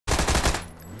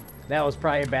That was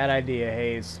probably a bad idea,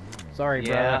 Hayes. Sorry,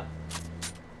 brother.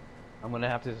 I'm gonna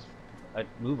have to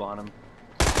move on him.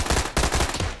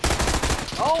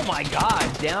 Oh my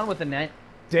god, down with a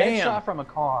headshot from a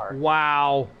car.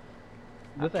 Wow.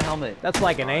 With a helmet. That's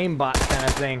like an aimbot kind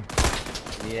of thing.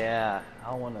 Yeah,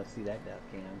 I want to see that death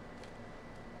cam.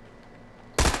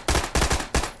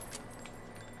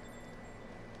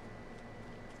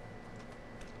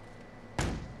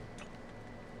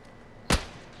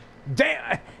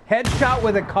 Damn! Headshot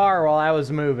with a car while I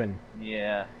was moving.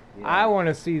 Yeah. I want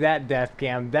to see that death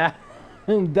cam. That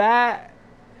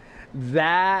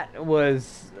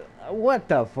was what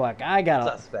the fuck? I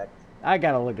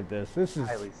gotta look at this. This is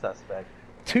highly suspect.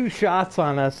 2 shots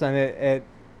on us, and it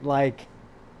like.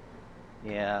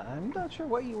 Yeah, I'm not sure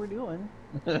what you were doing.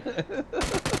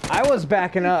 I was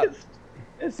backing up.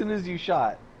 As soon as you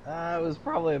shot. It was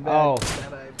probably a bad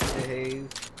idea, Hayes.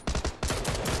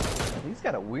 He's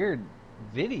got a weird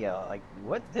video. Like,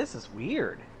 what? This is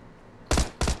weird.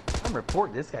 I'm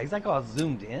reporting this guy. He's like all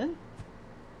zoomed in.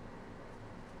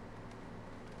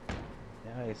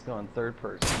 Now he's going third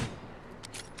person.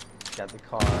 Got the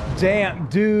car. Damn,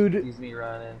 dude. Sees me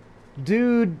running.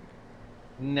 Dude.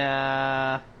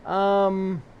 Nah.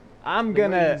 I'm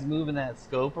gonna. He's moving that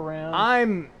scope around.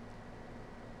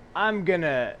 I'm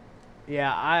gonna.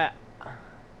 Yeah,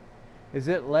 Is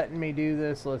it letting me do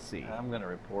this? Let's see. I'm gonna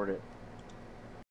report it.